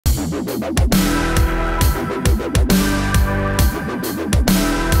Well,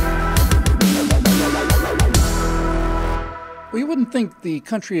 you wouldn't think the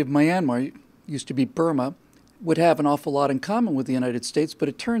country of Myanmar, used to be Burma, would have an awful lot in common with the United States, but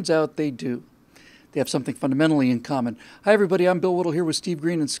it turns out they do. They have something fundamentally in common. Hi, everybody. I'm Bill Whittle here with Steve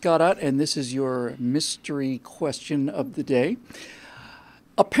Green and Scott Ott, and this is your mystery question of the day.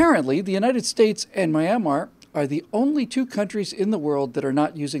 Apparently, the United States and Myanmar are the only two countries in the world that are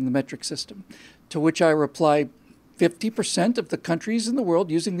not using the metric system, to which I reply, 50% of the countries in the world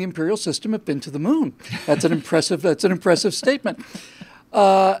using the imperial system have been to the moon. That's an impressive statement.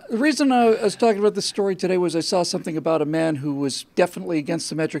 The reason I was talking about this story today was I saw something about a man who was definitely against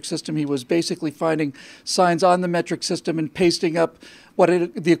the metric system. He was basically finding signs on the metric system and pasting up what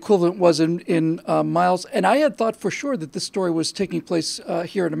the equivalent was in miles. And I had thought for sure that this story was taking place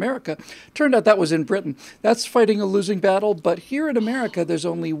here in America. Turned out that was in Britain. That's fighting a losing battle. But here in America, there's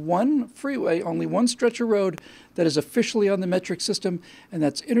only one freeway, only one stretch of road that is officially on the metric system, and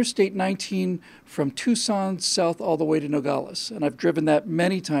that's Interstate 19 from Tucson south all the way to Nogales. And I've driven that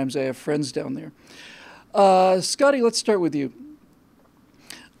many times. I have friends down there. Scotty, let's start with you.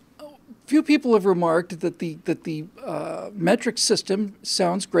 Few people have remarked that the metric system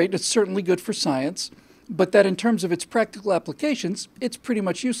sounds great. It's certainly good for science, but that in terms of its practical applications, it's pretty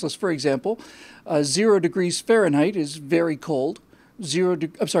much useless. For example, 0 degrees Fahrenheit is very cold.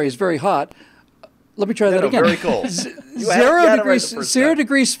 Is very hot. Let me try that again. Very cold. 0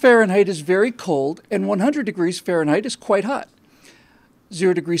 degrees Fahrenheit is very cold, and 100 degrees Fahrenheit is quite hot.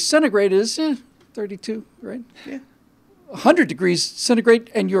 0 degrees centigrade is 32, right? Yeah. 100 degrees centigrade,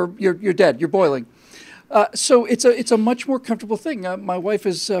 and you're dead. You're boiling. So it's a much more comfortable thing. My wife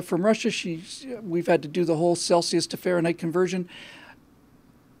is from Russia. We've had to do the whole Celsius to Fahrenheit conversion.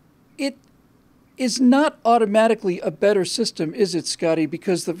 It is not automatically a better system, is it, Scotty?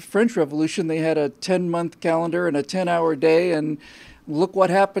 Because the French Revolution, they had a 10-month calendar and a 10-hour day, and look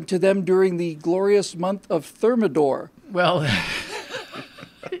what happened to them during the glorious month of Thermidor. Well,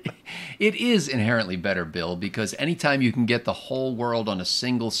 it is inherently better, Bill, because anytime you can get the whole world on a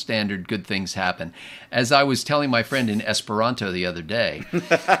single standard, good things happen. As I was telling my friend in Esperanto the other day,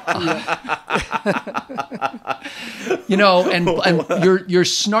 you know, and your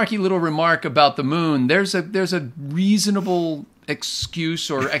snarky little remark about the moon, there's a reasonable excuse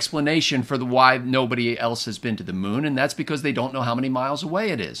or explanation for why nobody else has been to the moon, and that's because they don't know how many miles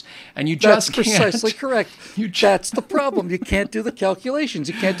away it is. And you just can't. That's precisely correct. That's the problem. You can't do the calculations.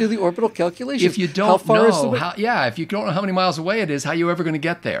 You can't do the orbital calculations. If you don't if you don't know how many miles away it is, how are you ever going to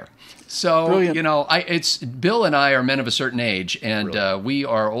get there? So, Brilliant. You know, Bill and I are men of a certain age, and we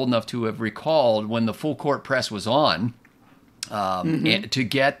are old enough to have recalled when the full court press was on to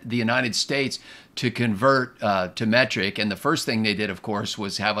get the United States to convert to metric. And the first thing they did, of course,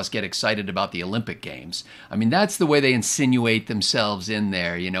 was have us get excited about the Olympic Games. I mean, that's the way they insinuate themselves in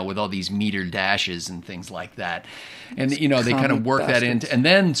there, you know, with all these meter dashes and things like that. And, you know, they kind of work that into. And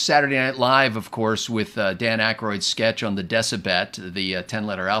then Saturday Night Live, of course, with Dan Aykroyd's sketch on the decibet, the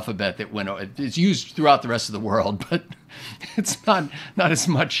 10-letter alphabet that it's used throughout the rest of the world, but it's not as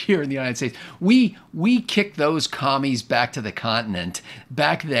much here in the United States. We kicked those commies back to the continent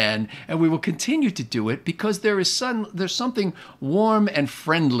back then, and we will continue to do it because there's something warm and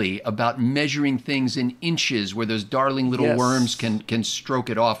friendly about measuring things in inches, where those darling little worms can stroke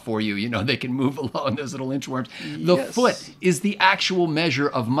it off for you. You know, they can move along, those little inchworms. The foot is the actual measure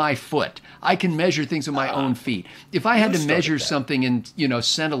of my foot. I can measure things with my own feet. If I had to measure something in, you know,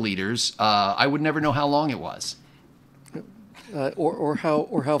 centiliters, I would never know how long it was. Or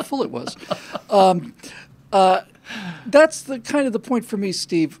how full it was. That's the kind of the point for me,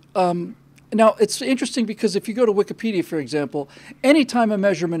 Steve. Now, it's interesting because if you go to Wikipedia, for example, anytime a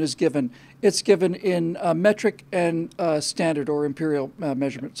measurement is given, it's given in metric and standard or imperial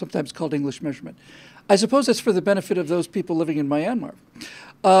measurement, sometimes called English measurement. I suppose that's for the benefit of those people living in Myanmar.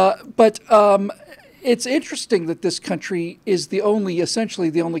 But it's interesting that this country is essentially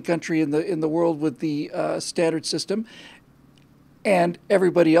the only country in the world with the standard system, and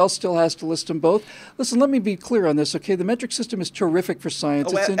everybody else still has to list them both. Listen, let me be clear on this, okay? The metric system is terrific for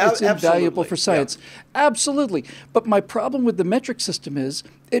science. It's invaluable for science. Yeah. Absolutely. But my problem with the metric system is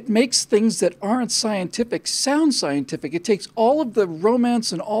it makes things that aren't scientific sound scientific. It takes all of the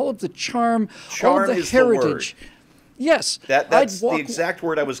romance and all of the charm all of the heritage. Yes. That's the exact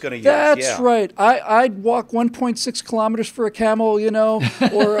word I was going to use. That's right. I'd walk 1.6 kilometers for a camel, you know,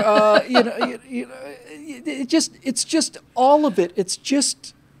 or, it's just all of it. It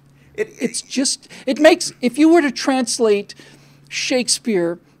makes, if you were to translate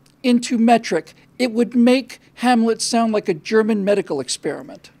Shakespeare into metric, it would make Hamlet sound like a German medical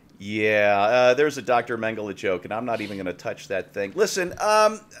experiment. Yeah, there's a Dr. Mengele joke, and I'm not even going to touch that thing. Listen,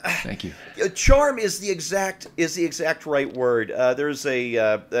 Thank you. charm is the exact right word. There's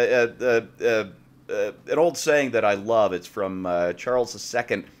an old saying that I love. It's from Charles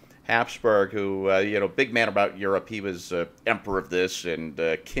II Habsburg, who big man about Europe. He was emperor of this and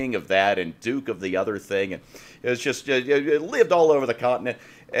king of that and duke of the other thing, and it was just lived all over the continent.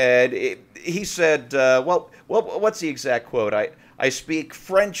 And he said, well, what's the exact quote? I speak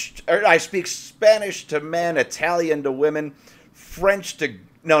French, or I speak Spanish to men, Italian to women, French to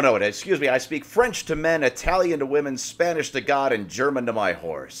excuse me. I speak French to men, Italian to women, Spanish to God, and German to my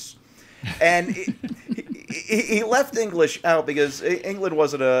horse. And he left English out because England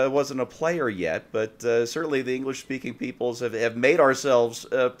wasn't a player yet, but certainly the English-speaking peoples have made ourselves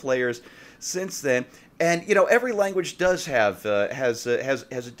players since then. And every language does have has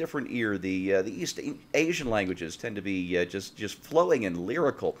a different ear. The East Asian languages tend to be just flowing and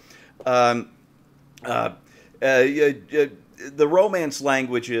lyrical. The Romance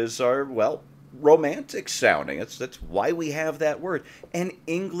languages are, well, romantic sounding. That's why we have that word. And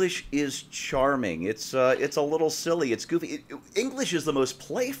English is charming. It's a little silly. It's goofy. English is the most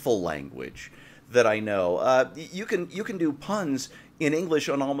playful language that I know. You can do puns in English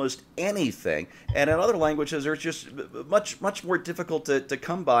on almost anything, and in other languages they're just much more difficult to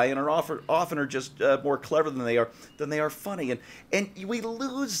come by, and are often are just more clever than they are funny, and we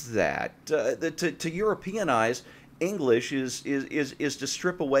lose that. To Europeanize English is to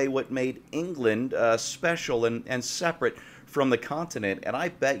strip away what made England special and separate from the continent. And I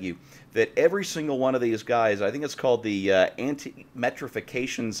bet you that every single one of these guys, I think it's called the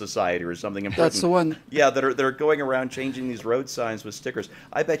Anti-Metrification Society or something in Britain. That's the one. Yeah, that are going around changing these road signs with stickers.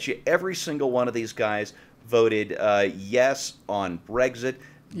 I bet you every single one of these guys voted yes on Brexit.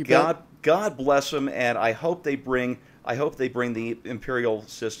 God bless them, and I hope they bring the imperial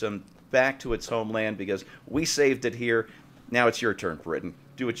system back to its homeland, because we saved it here. Now it's your turn, Britain.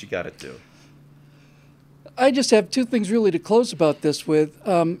 Do what you got to do. I just have two things really to close about this with.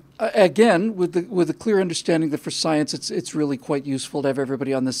 Again, with the clear understanding that for science, it's really quite useful to have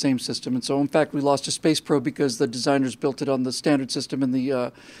everybody on the same system. And so, in fact, we lost a space probe because the designers built it on the standard system, and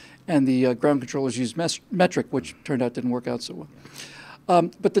the ground controllers used metric, which turned out didn't work out so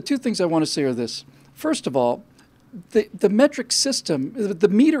well. But the two things I want to say are this: first of all, the metric system, the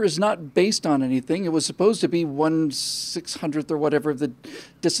meter is not based on anything. It was supposed to be 1/600th or whatever of the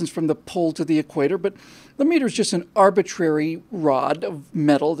distance from the pole to the equator, but the meter is just an arbitrary rod of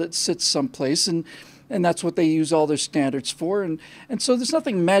metal that sits someplace, and that's what they use all their standards for. And so there's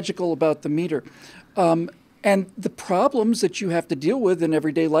nothing magical about the meter. And the problems that you have to deal with in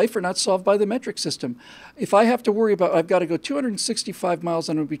everyday life are not solved by the metric system. If I have to worry about, I've got to go 265 miles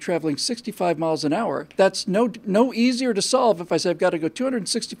and I'm going to be traveling 65 miles an hour, that's no easier to solve if I say I've got to go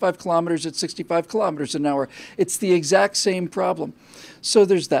 265 kilometers at 65 kilometers an hour. It's the exact same problem. So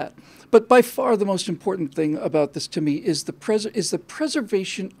there's that. But by far the most important thing about this to me is the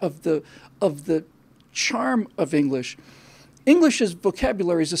preservation of the charm of English. English's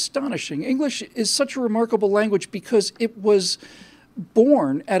vocabulary is astonishing. English is such a remarkable language because it was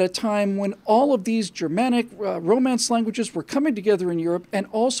born at a time when all of these Germanic Romance languages were coming together in Europe, and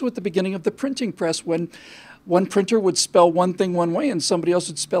also at the beginning of the printing press, when one printer would spell one thing one way and somebody else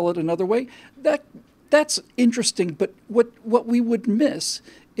would spell it another way. That's interesting, but what we would miss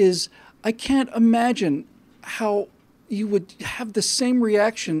is, I can't imagine how you would have the same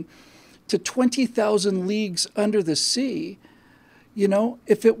reaction to 20,000 leagues under the sea.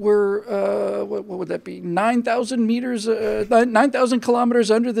 If it were, what would that be, 9,000 meters, 9,000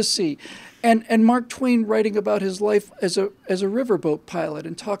 kilometers under the sea. And Mark Twain writing about his life as a riverboat pilot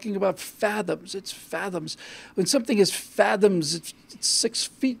and talking about fathoms. It's fathoms. When something is fathoms, it's 6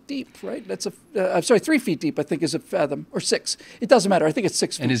 feet deep, right? I'm sorry, 3 feet deep, I think, is a fathom, or 6. It doesn't matter. I think it's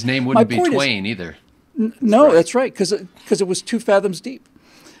 6 feet. And his name wouldn't be Twain either. No, that's right, because it was 2 fathoms deep.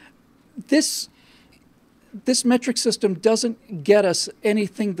 This metric system doesn't get us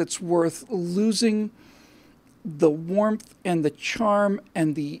anything that's worth losing the warmth and the charm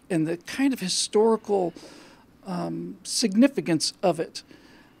and the kind of historical significance of it.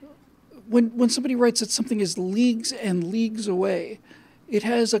 When somebody writes that something is leagues and leagues away, it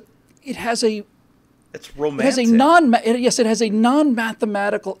has a it's romantic. It has a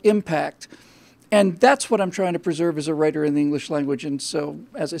non-mathematical impact, and that's what I'm trying to preserve as a writer in the English language. And so,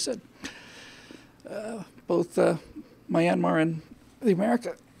 as I said, both Myanmar and the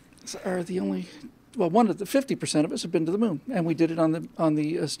America are the only. Well, one of the 50% of us have been to the moon, and we did it on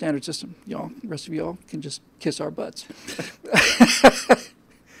the standard system. The rest of y'all can just kiss our butts.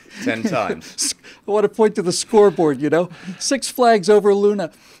 10 times. want to point to the scoreboard, 6 flags over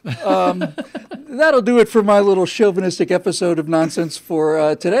Luna. That'll do it for my little chauvinistic episode of nonsense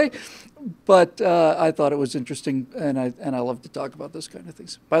for today. But I thought it was interesting, and I love to talk about those kind of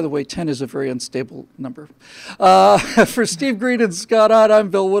things. By the way, 10 is a very unstable number. For Steve Green and Scott Ott, I'm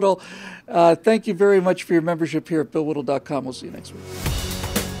Bill Whittle. Thank you very much for your membership here at BillWhittle.com. We'll see you next week.